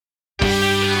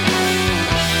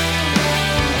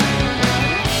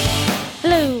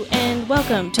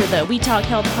welcome to the We Talk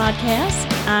Health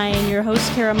podcast. I am your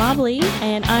host, Kara Mobley,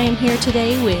 and I am here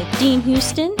today with Dean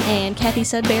Houston and Kathy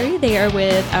Sudbury. They are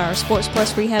with our Sports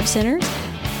Plus Rehab Centers.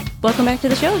 Welcome back to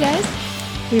the show, guys.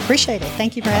 We appreciate it.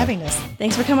 Thank you for having us.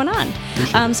 Thanks for coming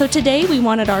on. So today we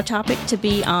wanted our topic to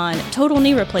be on total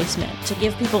knee replacement, to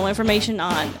give people information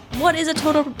on what is a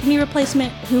total knee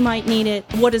replacement, who might need it,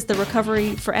 what is the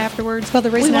recovery for afterwards. Well,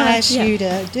 the reason I asked you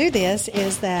to do this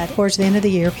is that towards the end of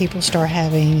the year, people start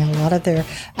having a lot of their,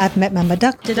 I've met my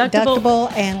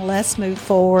deductible, and let's move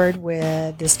forward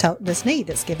with this knee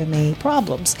that's giving me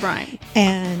problems. Right.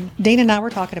 And Dean and I were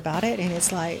talking about it, and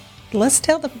it's like, let's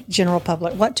tell the general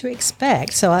public what to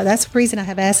expect. So that's the reason I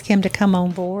have asked him to come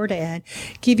on board and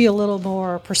give you a little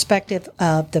more perspective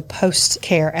of the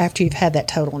post-care after you've had that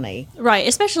total knee. Right,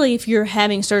 especially if you're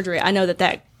having surgery. I know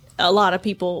that a lot of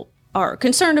people are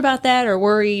concerned about that or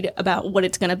worried about what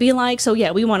it's going to be like. So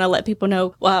yeah, we want to let people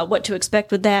know what to expect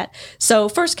with that. So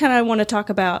first, kind of want to talk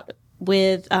about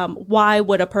with why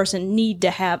would a person need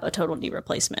to have a total knee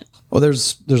replacement? Well,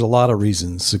 there's a lot of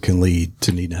reasons that can lead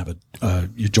to need to have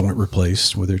your joint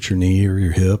replaced, whether it's your knee or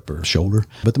your hip or shoulder.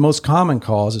 But the most common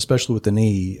cause, especially with the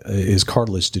knee, is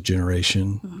cartilage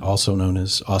degeneration, also known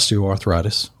as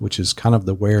osteoarthritis, which is kind of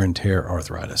the wear and tear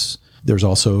arthritis. There's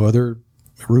also other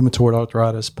rheumatoid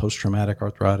arthritis, post-traumatic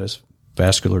arthritis,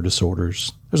 vascular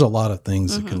disorders. There's a lot of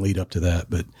things that can lead up to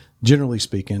that. But generally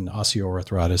speaking,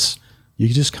 osteoarthritis, you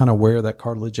just kind of wear that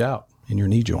cartilage out in your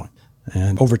knee joint.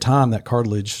 And over time, that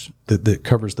cartilage that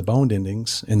covers the bone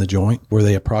endings in the joint, where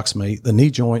they approximate, the knee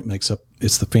joint makes up,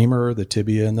 it's the femur, the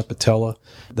tibia, and the patella.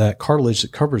 That cartilage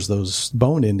that covers those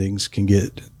bone endings can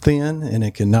get thin, and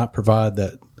it cannot provide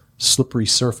that slippery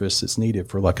surface that's needed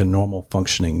for like a normal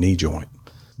functioning knee joint.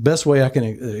 Best way I can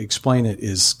explain it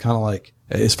is kind of like,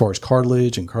 as far as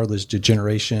cartilage and cartilage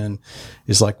degeneration,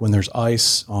 is like when there's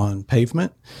ice on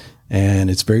pavement, and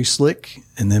it's very slick.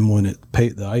 And then when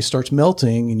the ice starts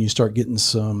melting and you start getting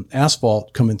some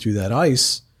asphalt coming through that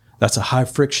ice, that's a high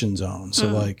friction zone. So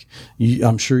like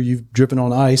I'm sure you've driven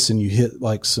on ice and you hit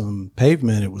like some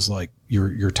pavement. It was like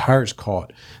your tires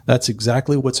caught. That's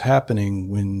exactly what's happening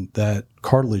when that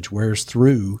cartilage wears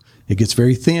through. It gets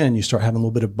very thin. You start having a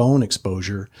little bit of bone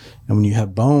exposure. And when you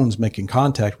have bones making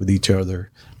contact with each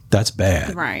other, that's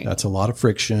bad. Right. That's a lot of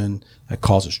friction. That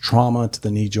causes trauma to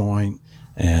the knee joint.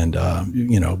 And,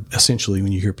 essentially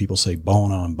when you hear people say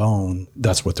bone on bone,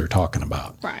 that's what they're talking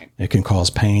about. Right. It can cause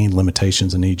pain,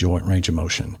 limitations in knee joint range of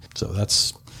motion. So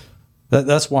that's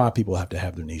why people have to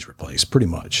have their knees replaced, pretty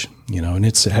much, and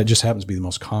it just happens to be the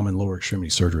most common lower extremity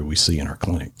surgery we see in our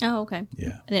clinic. Oh, okay.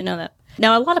 Yeah. I didn't know that.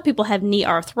 Now, a lot of people have knee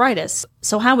arthritis.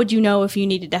 So how would you know if you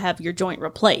needed to have your joint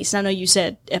replaced? I know you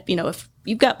said, if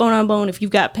you've got bone on bone, if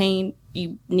you've got pain,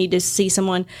 you need to see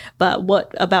someone. But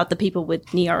what about the people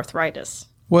with knee arthritis?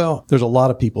 Well, there's a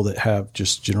lot of people that have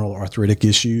just general arthritic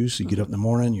issues. You get up in the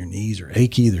morning, your knees are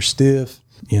achy, they're stiff.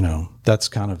 That's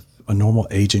kind of a normal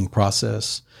aging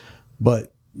process.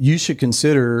 But you should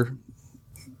consider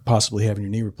possibly having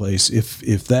your knee replaced if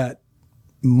that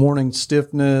morning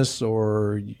stiffness,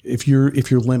 or if you're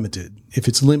limited, if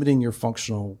it's limiting your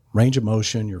functional range of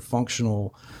motion, your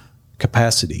functional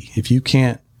capacity. If you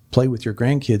can't play with your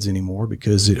grandkids anymore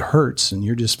because it hurts and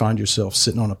you just find yourself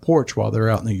sitting on a porch while they're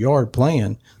out in the yard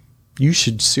playing, you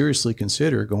should seriously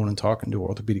consider going and talking to an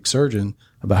orthopedic surgeon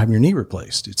about having your knee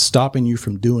replaced. It's stopping you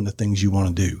from doing the things you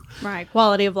want to do. Right.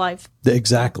 Quality of life.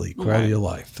 Exactly. Quality of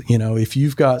life. If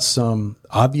you've got some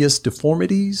obvious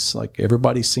deformities, like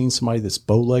everybody's seen somebody that's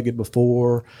bow-legged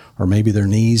before, or maybe their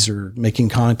knees are making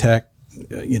contact,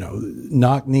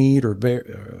 knock-kneed or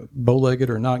bow-legged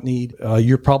or knock-kneed,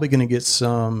 you're probably going to get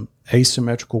some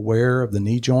asymmetrical wear of the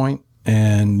knee joint.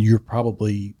 And you're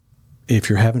probably, if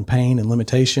you're having pain and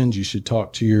limitations, you should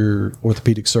talk to your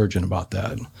orthopedic surgeon about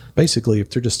that. Basically, if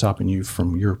they're just stopping you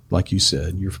from like you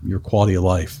said, your quality of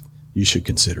life, you should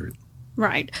consider it.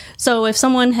 Right. So if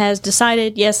someone has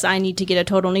decided, yes, I need to get a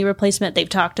total knee replacement, they've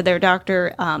talked to their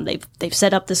doctor, they've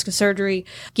set up this surgery,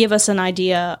 give us an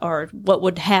idea or what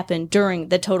would happen during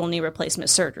the total knee replacement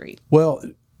surgery. Well,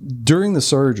 during the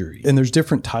surgery, and there's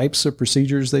different types of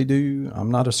procedures they do. I'm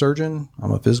not a surgeon.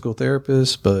 I'm a physical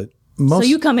therapist, but so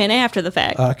you come in after the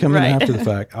fact. I come in after the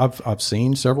fact. I've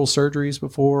seen several surgeries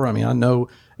before. I mean, I know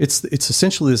it's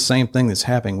essentially the same thing that's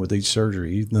happening with each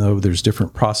surgery, even though there's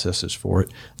different processes for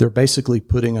it. They're basically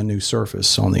putting a new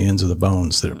surface on the ends of the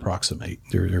bones that approximate.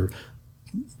 They're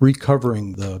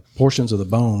recovering the portions of the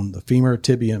bone, the femur,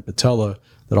 tibia, and patella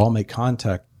that all make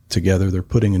contact together. They're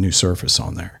putting a new surface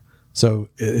on there. So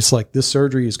it's like this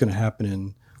surgery is going to happen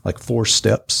in like 4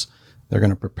 steps. They're going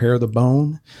to prepare the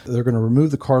bone. They're going to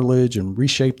remove the cartilage and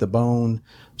reshape the bone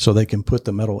so they can put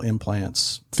the metal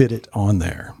implants fitted on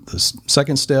there. The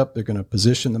second step, they're going to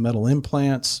position the metal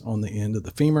implants on the end of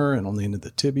the femur and on the end of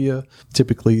the tibia.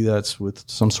 Typically, that's with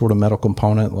some sort of metal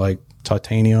component like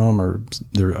titanium, or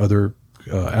there are other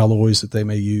alloys that they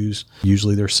may use.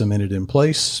 Usually they're cemented in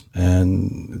place,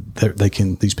 and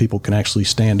these people can actually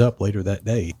stand up later that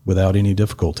day without any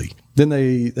difficulty. Then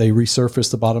they resurface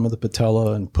the bottom of the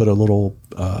patella and put a little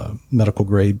medical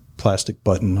grade plastic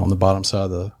button on the bottom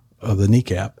side of the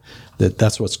kneecap.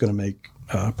 That's what's going to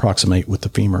approximate with the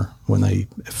femur when they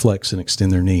flex and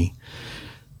extend their knee.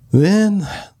 Then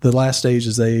the last stage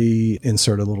is they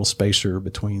insert a little spacer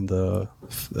between the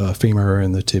femur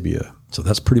and the tibia. So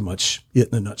that's pretty much it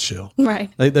in a nutshell. Right.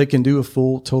 They can do a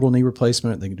full total knee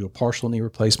replacement. They can do a partial knee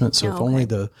replacement. So if only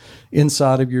the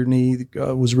inside of your knee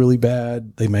was really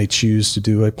bad, they may choose to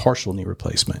do a partial knee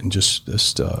replacement and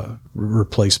just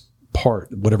replace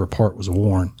whatever part was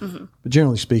worn. Mm-hmm. But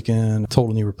generally speaking,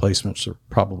 total knee replacements are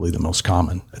probably the most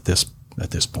common at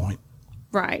this point.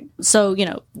 Right. So,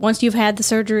 once you've had the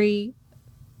surgery,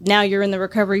 now you're in the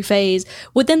recovery phase.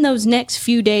 Within those next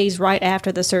few days right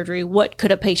after the surgery, what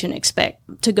could a patient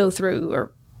expect to go through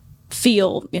or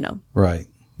feel, Right.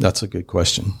 That's a good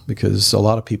question, because a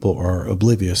lot of people are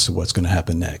oblivious to what's going to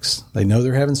happen next. They know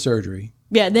they're having surgery.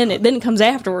 Yeah, then it comes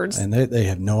afterwards. And they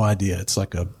have no idea. It's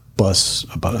like a bus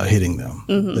about hitting them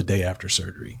the day after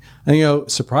surgery. And,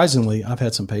 surprisingly, I've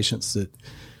had some patients that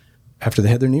after they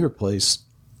had their knee replaced,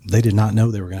 they did not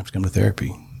know they were going to have to come to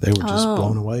therapy. They were just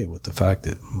blown away with the fact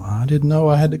that I didn't know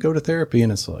I had to go to therapy.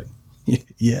 And it's like,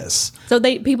 yes. So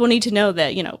people need to know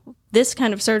that, this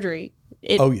kind of surgery.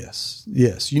 Yes.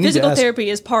 You need physical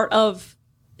therapy is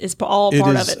all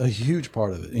part of it. It is a huge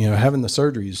part of it. Having the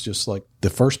surgery is just like the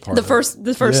first part. The first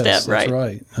step, right? That's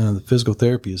right. The physical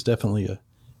therapy is definitely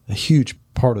a huge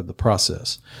part of the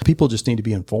process. People just need to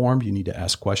be informed. You need to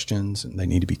ask questions, and they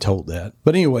need to be told that.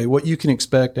 But anyway, what you can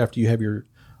expect after you have your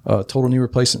total knee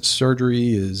replacement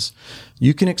surgery is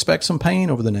you can expect some pain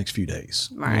over the next few days.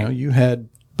 Right. You had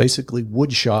basically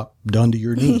wood shop done to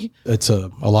your knee. It's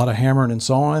a lot of hammering and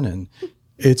sawing, and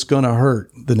it's going to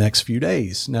hurt the next few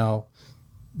days. Now,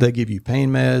 they give you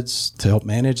pain meds to help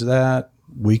manage that.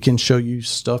 We can show you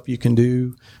stuff you can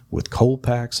do with cold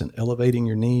packs and elevating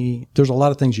your knee. There's a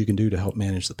lot of things you can do to help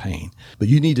manage the pain, but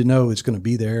you need to know it's going to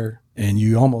be there, and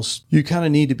you kind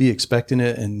of need to be expecting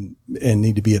it and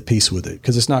need to be at peace with it,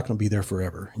 because it's not going to be there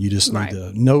forever. You just need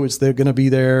to know they're going to be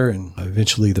there, and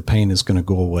eventually the pain is going to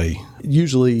go away.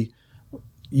 Usually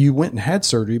you went and had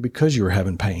surgery because you were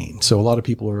having pain. So a lot of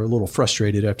people are a little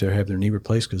frustrated after they have their knee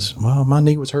replaced because, well, my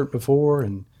knee was hurt before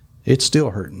and it's still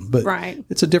hurting, but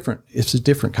it's a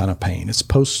different kind of pain. It's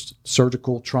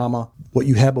post-surgical trauma. What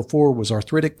you had before was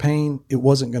arthritic pain. It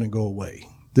wasn't going to go away.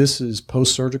 This is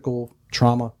post-surgical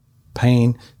trauma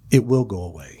pain. It will go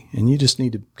away. And you just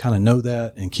need to kind of know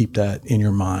that and keep that in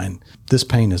your mind. This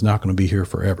pain is not going to be here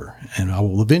forever. And I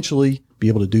will eventually be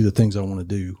able to do the things I want to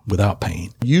do without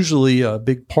pain. Usually a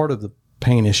big part of the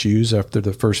pain issues after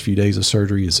the first few days of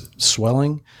surgery is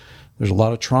swelling. There's a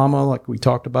lot of trauma, like we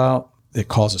talked about. It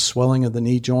causes swelling of the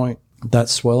knee joint. That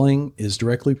swelling is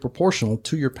directly proportional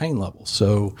to your pain level.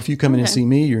 So if you come in and see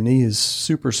me, your knee is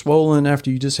super swollen after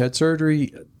you just had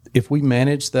surgery. If we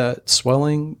manage that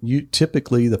swelling,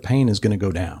 typically the pain is going to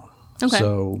go down. Okay.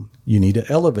 So you need to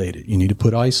elevate it. You need to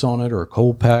put ice on it or a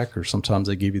cold pack, or sometimes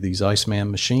they give you these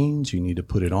Iceman machines. You need to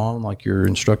put it on like you're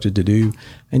instructed to do.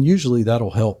 And usually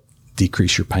that'll help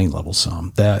decrease your pain level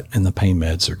some. That and the pain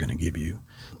meds are going to give you.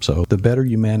 So the better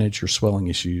you manage your swelling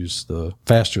issues, the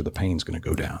faster the pain's going to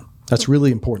go down. That's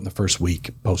really important the first week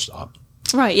post-op.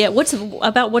 Right, yeah. What's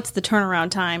the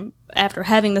turnaround time after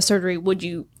having the surgery? Would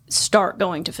you start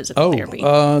going to physical therapy?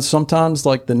 Sometimes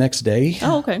like the next day.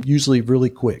 Oh, okay. Usually really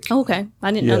quick. Oh, okay.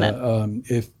 I didn't know that.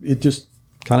 If it just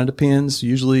kind of depends.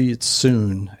 Usually it's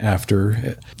soon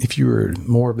after. If you were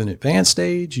more of an advanced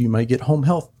stage, you might get home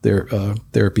health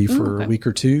therapy for a week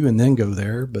or two and then go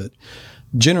there. But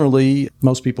generally,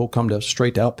 most people come to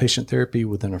straight outpatient therapy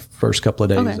within the first couple of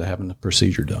days of having the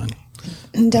procedure done.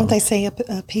 And don't they see a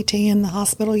PT in the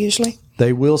hospital usually?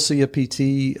 They will see a PT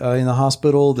in the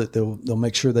hospital that they'll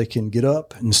make sure they can get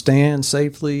up and stand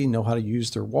safely, know how to use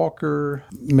their walker,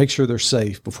 make sure they're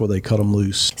safe before they cut them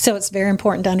loose. So it's very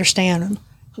important to understand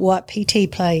what PT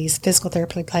plays, physical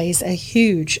therapy plays a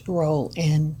huge role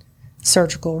in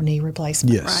surgical knee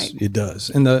replacement. Yes, it does.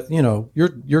 And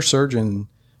your surgeon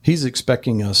He's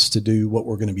expecting us to do what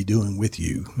we're going to be doing with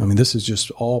you. I mean, this is just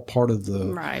all part of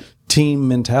the team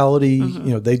mentality.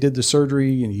 They did the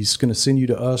surgery, and he's going to send you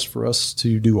to us for us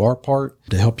to do our part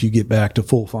to help you get back to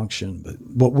full function. But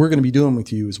what we're going to be doing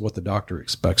with you is what the doctor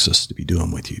expects us to be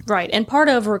doing with you. Right. And part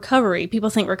of recovery, people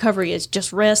think recovery is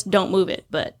just rest, don't move it.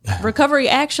 But recovery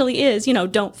actually is,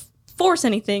 don't force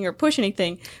anything or push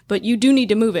anything, but you do need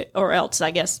to move it, or else I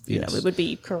guess it would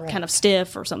be kind of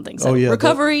stiff or something. So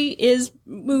recovery is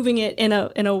moving it in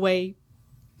a way.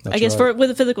 I guess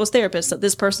with a physical therapist, so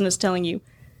this person is telling you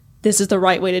this is the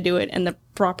right way to do it and the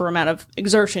proper amount of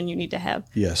exertion you need to have.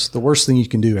 Yes, the worst thing you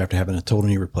can do after having a total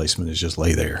knee replacement is just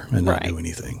lay there and not do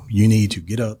anything. You need to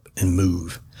get up and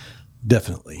move.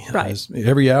 Definitely. Right.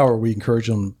 Every hour we encourage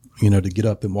them to get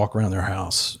up and walk around their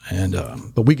house. And,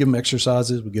 but we give them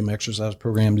exercises. We give them exercise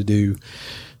program to do.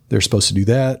 They're supposed to do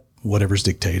that, whatever's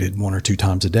dictated, 1 or 2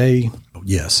 times a day.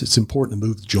 Yes, it's important to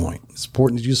move the joint. It's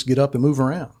important to just get up and move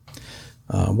around.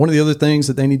 One of the other things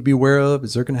that they need to be aware of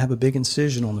is they're going to have a big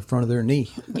incision on the front of their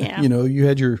knee. Yeah. You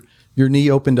had your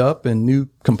knee opened up and new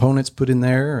components put in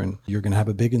there, and you're going to have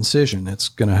a big incision. It's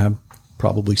going to have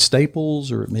probably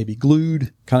staples, or it may be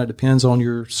glued. Kind of depends on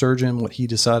your surgeon, what he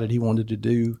decided he wanted to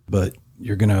do. But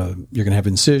you're gonna have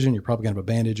incision. You're probably gonna have a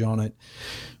bandage on it.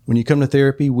 When you come to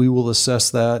therapy, we will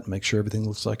assess that, make sure everything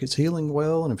looks like it's healing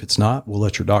well. And if it's not, we'll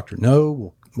let your doctor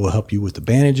know. We'll help you with the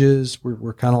bandages.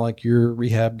 We're kind of like your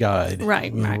rehab guide.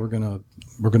 Right. We're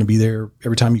gonna be there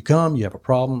every time you come. You have a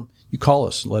problem, you call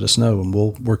us and let us know, and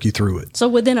we'll work you through it. So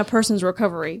within a person's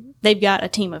recovery, they've got a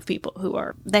team of people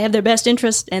they have their best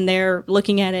interest, and they're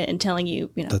looking at it and telling you,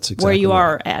 That's exactly where you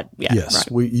are at. Yeah, yes.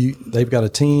 Right. They've got a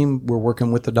team. We're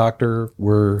working with the doctor.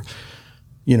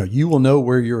 You will know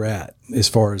where you're at as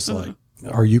far as like,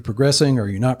 are you progressing? Are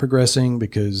you not progressing?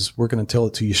 Because we're going to tell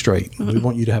it to you straight. We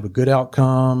want you to have a good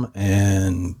outcome,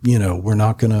 and, we're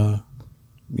not going to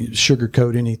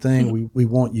sugarcoat anything. We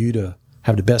want you to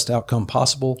have the best outcome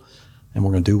possible, and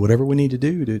we're going to do whatever we need to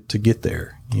do to get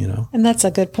there, And that's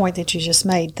a good point that you just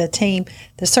made. The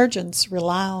surgeons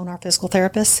rely on our physical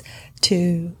therapists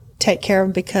to take care of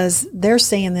them because they're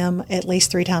seeing them at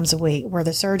least 3 times a week, where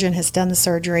the surgeon has done the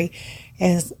surgery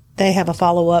and they have a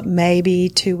follow-up maybe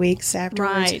 2 weeks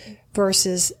afterwards,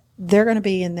 versus they're going to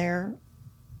be in their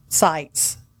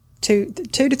sites 2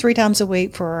 to 3 times a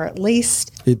week for at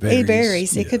least, it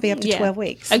varies. It could be up to 12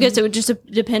 weeks. I guess it would just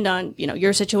depend on,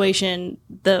 your situation,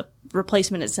 the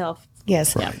replacement itself.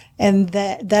 Yes. Right. And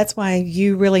that's why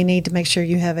you really need to make sure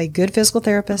you have a good physical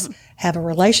therapist, have a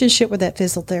relationship with that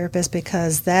physical therapist,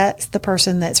 because that's the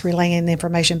person that's relaying the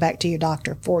information back to your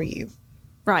doctor for you.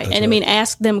 Right. That's and right.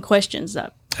 Ask them questions though.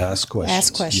 Ask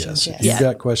questions. Yes. If you've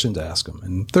got questions, ask them.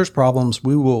 And if there's problems,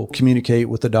 we will communicate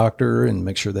with the doctor and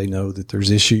make sure they know that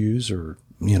there's issues, or,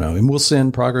 and we'll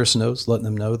send progress notes letting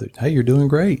them know that, hey, you're doing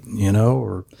great,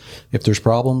 or if there's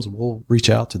problems, we'll reach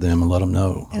out to them and let them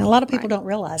know. And a lot of people don't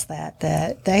realize that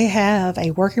they have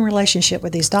a working relationship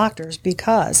with these doctors,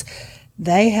 because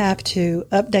they have to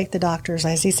update the doctors,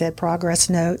 as he said, progress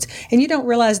notes. And you don't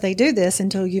realize they do this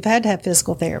until you've had to have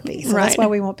physical therapy. So that's why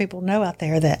we want people to know out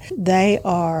there that they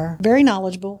are very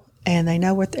knowledgeable, and they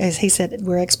know what, as he said,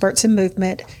 we're experts in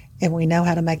movement, and we know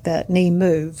how to make that knee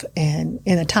move and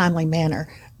in a timely manner.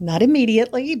 Not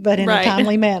immediately, but in a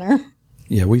timely manner.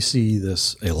 Yeah, we see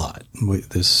this a lot.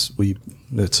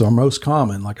 It's our most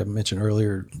common, like I mentioned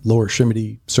earlier, lower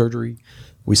extremity surgery.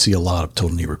 We see a lot of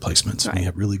total knee replacements, and we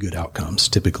have really good outcomes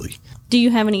typically. Do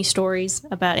you have any stories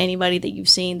about anybody that you've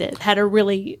seen that had a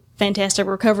really fantastic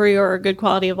recovery or a good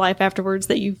quality of life afterwards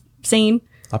that you've seen?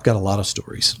 I've got a lot of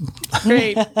stories.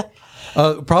 Great.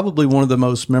 Probably one of the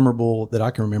most memorable that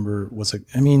I can remember was,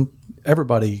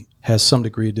 everybody has some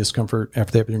degree of discomfort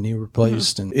after they have their knee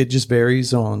replaced, and it just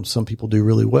varies on, some people do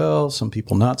really well, some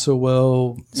people not so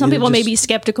well. Some people may be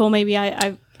skeptical, maybe,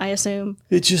 I assume.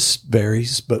 It just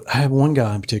varies, but I have one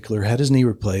guy in particular had his knee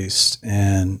replaced,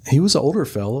 and he was an older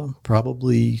fella,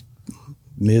 probably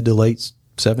mid to late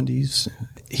 70s.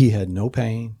 He had no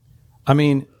pain.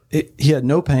 He had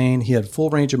no pain. He had full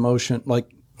range of motion.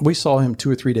 Like, we saw him 2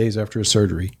 or 3 days after his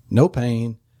surgery. No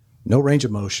pain, no range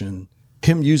of motion.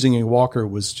 Him using a walker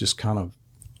was just kind of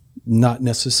not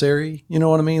necessary. You know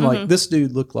what I mean? Like, this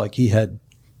dude looked like he had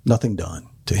nothing done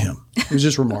to him. It was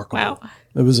just remarkable. Wow.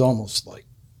 It was almost like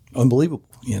unbelievable,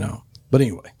 But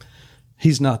anyway,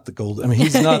 he's not the gold.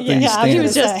 He's not the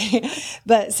standard.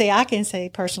 But see, I can say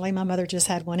personally, my mother just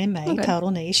had one in May,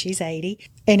 total knee. She's 80.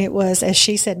 And it was, as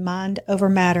she said, mind over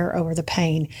matter over the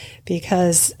pain,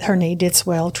 because her knee did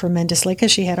swell tremendously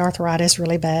because she had arthritis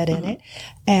really bad in it.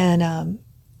 And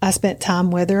I spent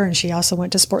time with her, and she also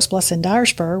went to Sports Plus in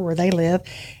Dyersburg, where they live.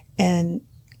 And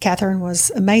Catherine was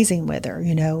amazing with her.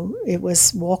 It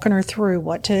was walking her through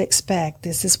what to expect.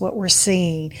 This is what we're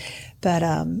seeing. But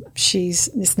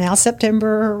it's now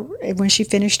September when she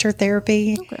finished her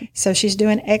therapy. Okay. So she's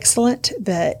doing excellent.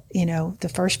 But,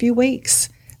 the first few weeks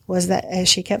was that, as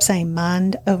she kept saying,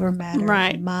 mind over matter.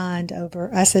 Right. Mind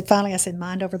over. I said,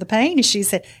 mind over the pain. And she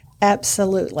said,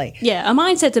 absolutely. Yeah, a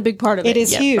mindset's a big part of it. It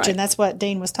is Yeah, huge, right. and that's what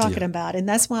Dean was talking about. And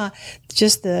that's why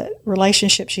just the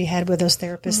relationship she had with those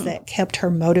therapists that kept her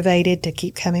motivated to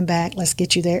keep coming back. Let's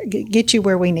get you there, get you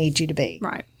where we need you to be.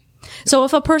 Right. So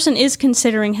if a person is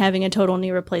considering having a total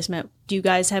knee replacement, do you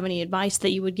guys have any advice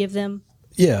that you would give them?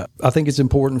 Yeah, I think it's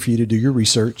important for you to do your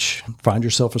research, find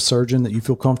yourself a surgeon that you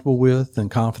feel comfortable with and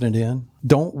confident in.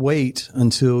 Don't wait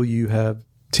until you have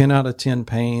 10 out of 10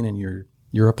 pain and you're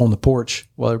up on the porch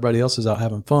while everybody else is out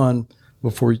having fun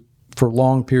for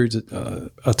long periods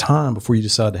of time before you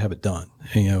decide to have it done.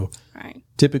 Right.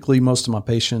 Typically most of my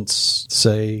patients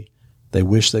say they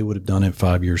wish they would have done it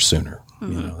 5 years sooner.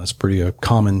 That's pretty a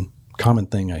common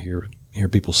thing I hear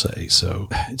people say. So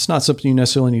it's not something you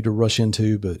necessarily need to rush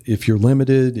into, but if you're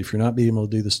limited, if you're not being able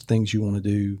to do the things you want to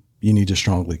do, you need to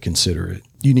strongly consider it.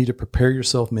 You need to prepare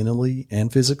yourself mentally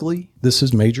and physically. This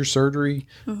is major surgery.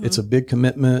 It's a big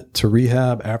commitment to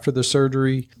rehab after the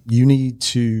surgery. You need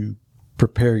to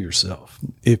prepare yourself.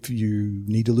 If you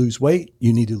need to lose weight,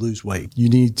 you need to lose weight. You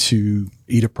need to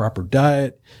eat a proper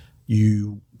diet.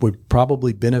 You would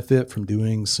probably benefit from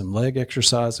doing some leg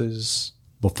exercises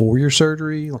before your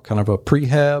surgery, kind of a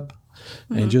prehab,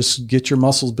 and just get your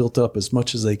muscles built up as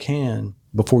much as they can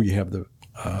before you have the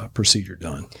procedure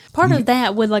done. Part of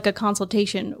that with like a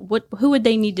consultation, who would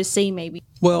they need to see maybe?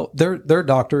 Well, their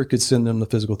doctor could send them to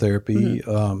physical therapy.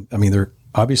 They're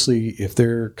obviously, if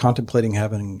they're contemplating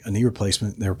having a knee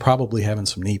replacement, they're probably having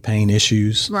some knee pain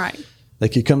issues. Right. They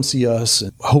could come see us,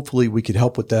 and hopefully we could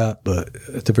help with that. But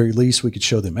at the very least, we could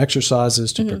show them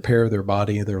exercises to prepare their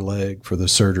body and their leg for the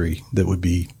surgery that would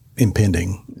be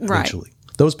impending eventually.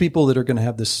 Right. Those people that are going to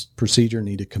have this procedure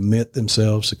need to commit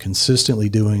themselves to consistently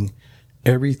doing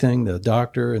everything the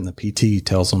doctor and the PT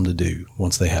tells them to do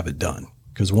once they have it done.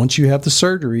 Because once you have the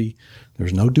surgery,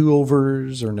 there's no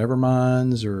do-overs or never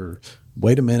minds or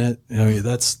wait a minute.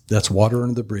 That's water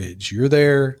under the bridge. You're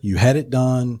there. You had it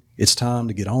done. It's time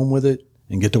to get on with it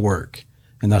and get to work.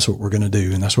 And that's what we're going to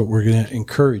do. And that's what we're going to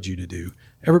encourage you to do.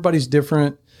 Everybody's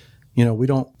different. We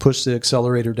don't push the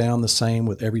accelerator down the same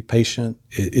with every patient.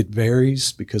 It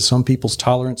varies because some people's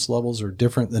tolerance levels are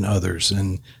different than others.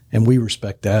 And we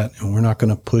respect that. And we're not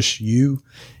going to push you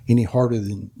any harder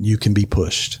than you can be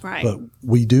pushed. Right. But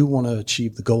we do want to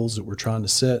achieve the goals that we're trying to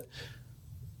set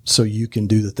so you can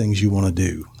do the things you want to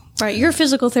do. Right. Your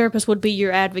physical therapist would be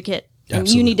your advocate. And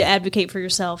Absolutely. you need to advocate for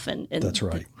yourself. And That's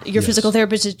right. Your physical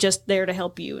therapist is just there to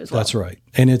help you as well. That's right.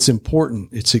 And it's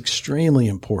important. It's extremely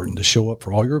important to show up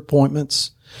for all your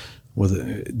appointments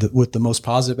with the most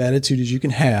positive attitude as you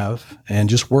can have and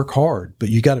just work hard. But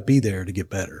you got to be there to get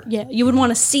better. Yeah. You would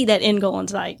want to see that end goal in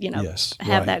sight, Yes,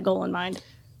 have right. that goal in mind.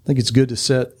 I think it's good to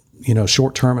set,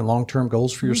 short-term and long-term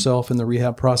goals for yourself in the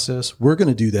rehab process. We're going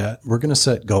to do that. We're going to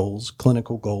set goals,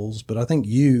 clinical goals. But I think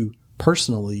you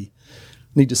personally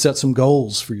need to set some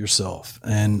goals for yourself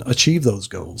and achieve those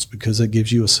goals because it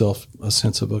gives you a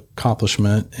sense of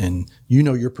accomplishment and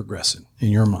you're progressing in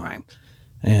your mind. Right.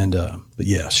 And, but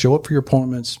yeah, show up for your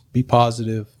appointments, be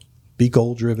positive, be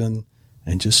goal driven,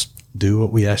 and just do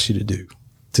what we ask you to do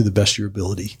to the best of your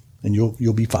ability and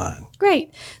you'll be fine.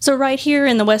 Great. So right here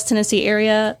in the West Tennessee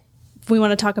area, we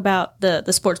want to talk about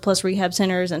the Sports Plus rehab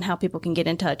centers and how people can get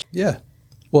in touch. Yeah.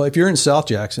 Well, if you're in South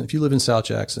Jackson, if you live in South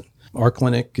Jackson, our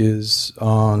clinic is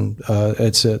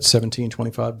it's at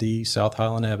 1725D South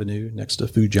Highland Avenue next to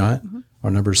Food Giant.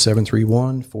 Our number is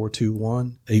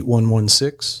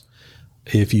 731-421-8116.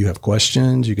 If you have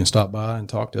questions, you can stop by and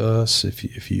talk to us.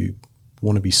 If you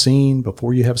want to be seen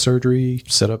before you have surgery,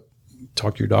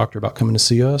 talk to your doctor about coming to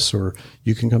see us, or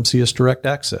you can come see us direct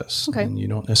access. Okay. And you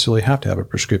don't necessarily have to have a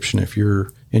prescription if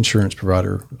your insurance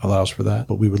provider allows for that.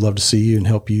 But we would love to see you and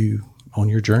help you on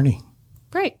your journey.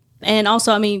 Great. And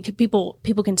also, people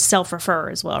can self-refer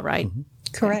as well, right? Mm-hmm.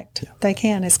 Correct. Yeah. They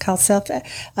can. It's called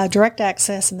direct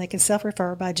access, and they can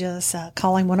self-refer by just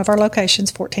calling one of our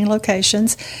locations, 14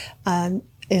 locations.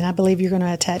 And I believe you're going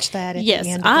to attach that at the end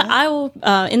of that. I will,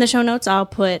 in the show notes, I'll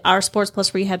put our Sports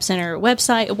Plus Rehab Center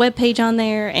webpage on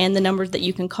there and the numbers that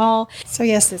you can call. So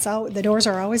yes, the doors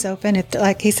are always open. If,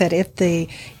 like he said, if the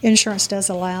insurance does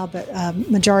allow, but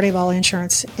majority of all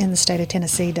insurance in the state of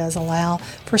Tennessee does allow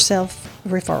for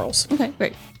self-referrals. Okay,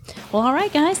 great. Well, all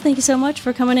right, guys. Thank you so much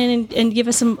for coming in and give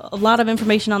us a lot of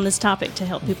information on this topic to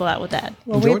help people out with that.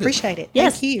 Well, we appreciate it.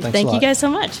 Yes. Thank you. Thank you guys so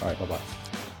much. All right, bye-bye.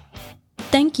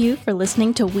 Thank you for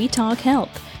listening to We Talk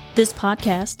Health. This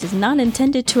podcast is not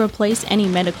intended to replace any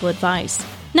medical advice.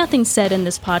 Nothing said in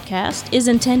this podcast is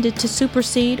intended to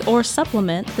supersede or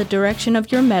supplement the direction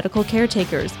of your medical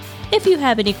caretakers. If you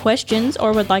have any questions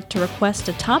or would like to request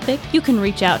a topic, you can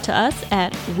reach out to us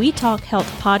at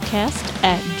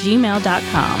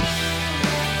wetalkhealthpodcast@gmail.com.